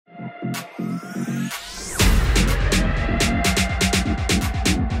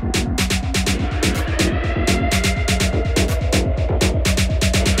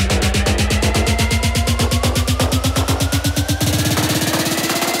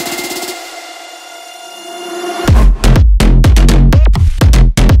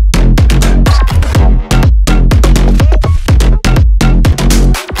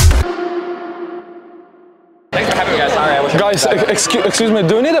Guys, excuse me,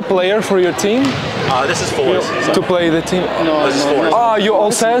 do you need a player for your team? This is fours. To play the team? No, this is fours. Ah, you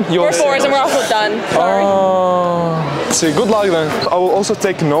all set? We're fours and we're also done. Sorry. See, good luck then. I will also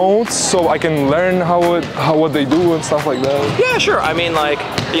take notes so I can learn what they do and stuff like that. Yeah, sure. I mean, like,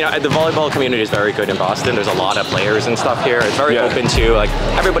 you know, the volleyball community is very good in Boston. There's a lot of players and stuff here. It's very open to, like,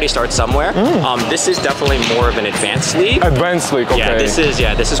 everybody starts somewhere. This is definitely more of an advanced league. Advanced league, okay. Yeah,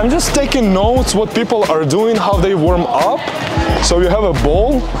 this is. I'm just taking notes what people are doing, how they warm up. So you have a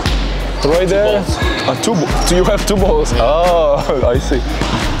ball right there. You have two balls. Oh, I see.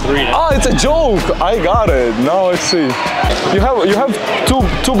 Three. Ah, it's a joke. I got it. Now I see. You have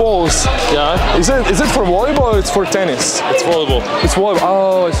two balls. Yeah. Is it for volleyball or it's for tennis? It's volleyball. It's volleyball.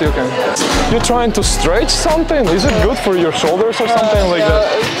 Oh, I see. Okay. You're trying to stretch something? Is it good for your shoulders or something like that?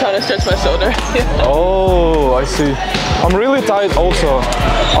 I'm trying to stretch my shoulder. Oh, I see. I'm really tight also.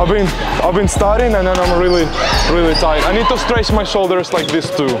 I've been studying and then I'm really tight. I need to stretch my shoulders like this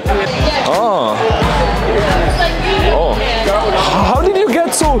too. Oh. How did you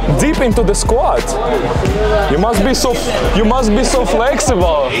get so deep into the squat? You must be so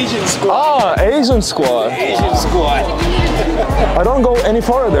flexible. Asian squat. Ah, Asian squat. Asian squat. I don't go any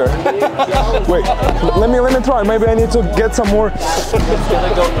further. Wait, let me try. Maybe I need to get some more.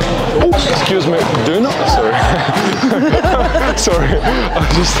 Oh, excuse me. Do you know? Sorry. Sorry.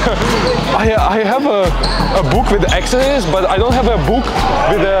 I have a book with exercises, but I don't have a book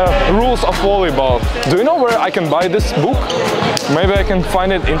with the rules of volleyball. Do you know where I can buy this book? Maybe I can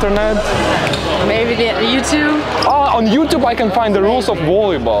find it internet. Maybe YouTube. Ah, on YouTube I can find the rules of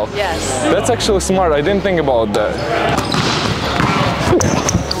volleyball. Yes. That's actually smart. I didn't think about that.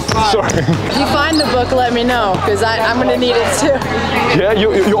 Sorry. If you find the book, let me know, because I'm going to need it too. Yeah,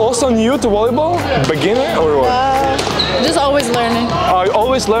 you also new to volleyball? Beginner or what? Just always learning.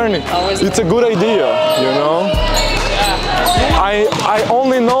 Always learning. It's a good idea, you know? I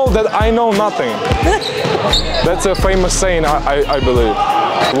only know that I know nothing. That's a famous saying, I believe.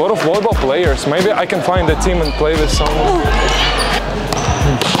 A lot of volleyball players. Maybe I can find a team and play with someone.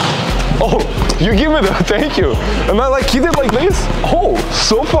 Oh, you give me that, thank you. Am I like hit it like this? Oh,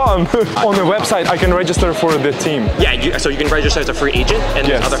 so fun. On the website, I can register for the team. Yeah, so you can register as a free agent, and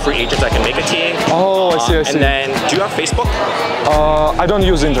there's other free agents that can make a team. Oh, I see. And then, do you have Facebook? I don't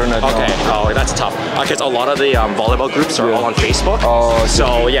use internet. Okay, no. oh, that's tough. Because a lot of the volleyball groups are all on Facebook. Oh,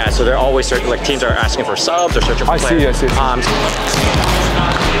 so yeah, so they're always searching, like teams are asking for subs or searching for players. I see.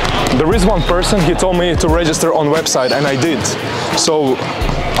 There is one person, he told me to register on website, and I did. So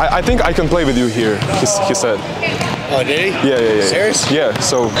I think I can play with you here, he said. Oh, did he? Yeah. Serious? Yeah,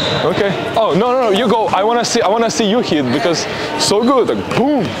 so, okay. Oh, no, you go. I wanna see you hit, because so good. Like,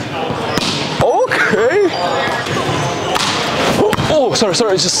 boom. Okay. Oh,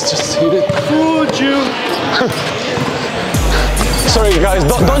 sorry, just hit it. Would you? Sorry guys,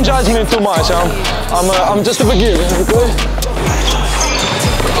 don't judge me too much. I'm just a beginner, okay?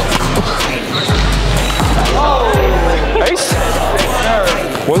 Ace?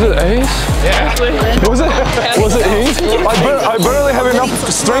 Was it ace? Yeah. Was it ace? I barely have enough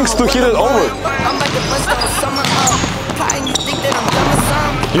strength to hit it over.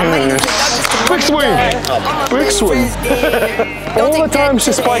 Yes. Quick swing! Quick swing! All the time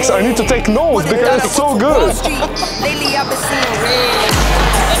she spikes, I need to take notes because it's so good.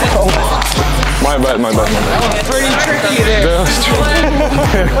 Oh. My bad. It's pretty tricky there.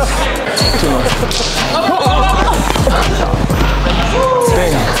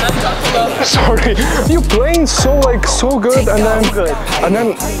 Dang. Sorry. You're playing so good, and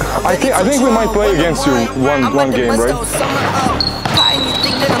then I think we might play against you one game, right?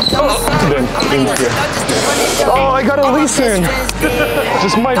 Oh, I gotta listen.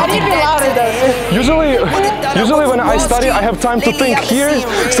 Just my. I need to be louder though. Usually when I study, I have time to think. Here,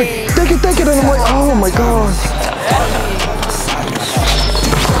 it's like take it, and I'm like, oh my god.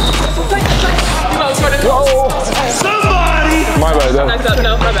 Oh. Somebody! My bad.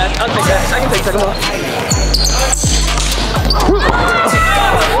 No, my bad. I'll take that. I can take second ball.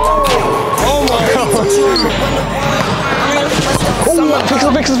 Oh my god. Oh,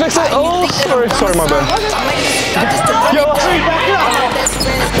 fix it. Oh, sorry, my bad. Yo.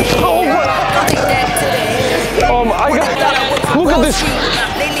 Oh, what? I got. Look at this.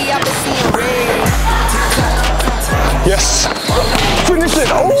 Yes. Finish it.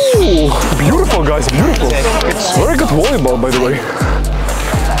 Oh, beautiful, guys. Beautiful. It's very good volleyball, by the way.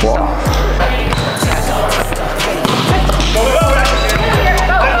 Wow.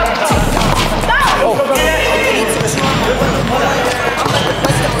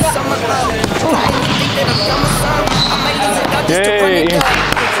 Yay!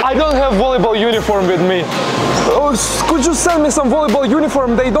 I don't have volleyball uniform with me. Oh, could you send me some volleyball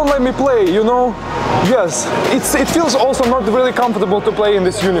uniform? They don't let me play, you know? Yes, it feels also not really comfortable to play in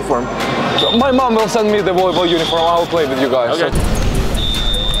this uniform. So my mom will send me the volleyball uniform, I'll play with you guys. Okay.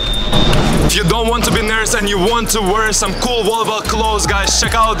 If you don't want to be nerds and you want to wear some cool volleyball clothes, guys,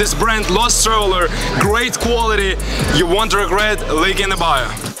 check out this brand Lost Traveler. Great quality, you won't regret, link in the bio.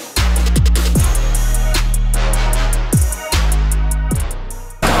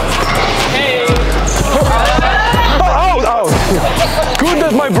 Good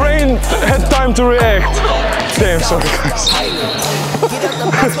that my brain had time to react. Damn, sorry guys.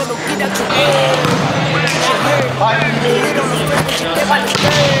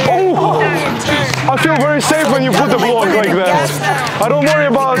 Oh, I feel very safe when you put the block like that. I don't worry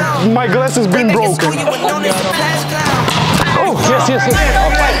about my glasses being broken. Oh, yes, yes, yes.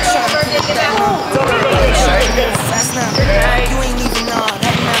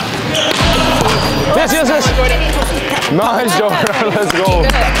 Yes, yes, yes. Nice job, let's go.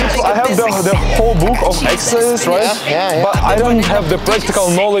 I have the whole book of exercises, right? Yeah. But I don't have the practical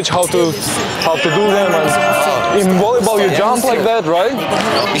knowledge how to do them. And in volleyball, you jump like that, right?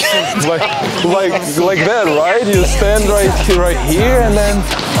 like that, right? You stand right here, and then.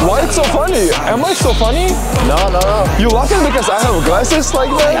 Why it's so funny? Am I so funny? No. You laughing because I have glasses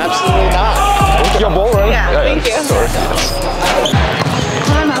like that? Absolutely not. Your ball, right? Yeah, thank you. Sorry.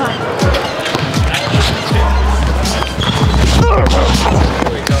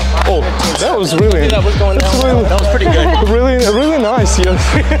 Oh, that was really. That was going down. Really, that was pretty good. Really nice. Yes.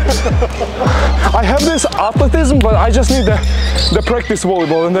 I have this athleticism, but I just need the practice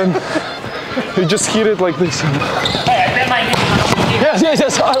volleyball, and then you just hit it like this. Yes.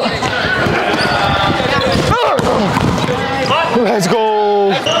 Let's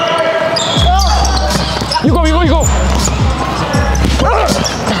go. You go.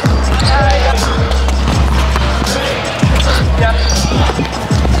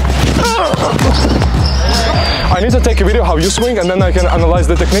 I need to take a video how you swing, and then I can analyze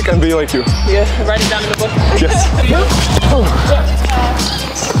the technique and be like you. Yeah, write it down in the book. Yes.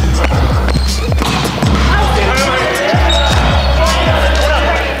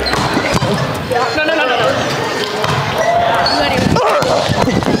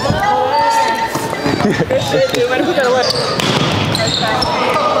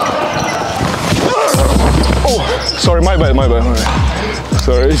 Oh, sorry, my bad.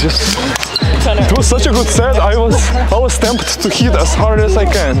 Sorry, it's just. It was such a good set. I was tempted to hit as hard as I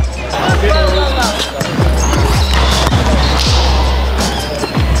can.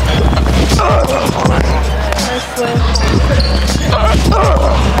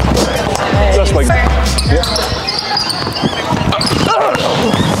 Just like that. Yeah.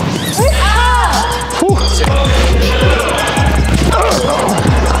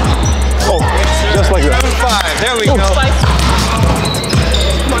 Oh, just like that. 7-5. There we go.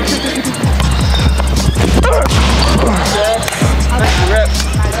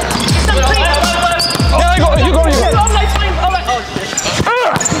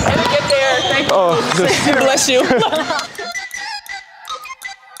 Bless you.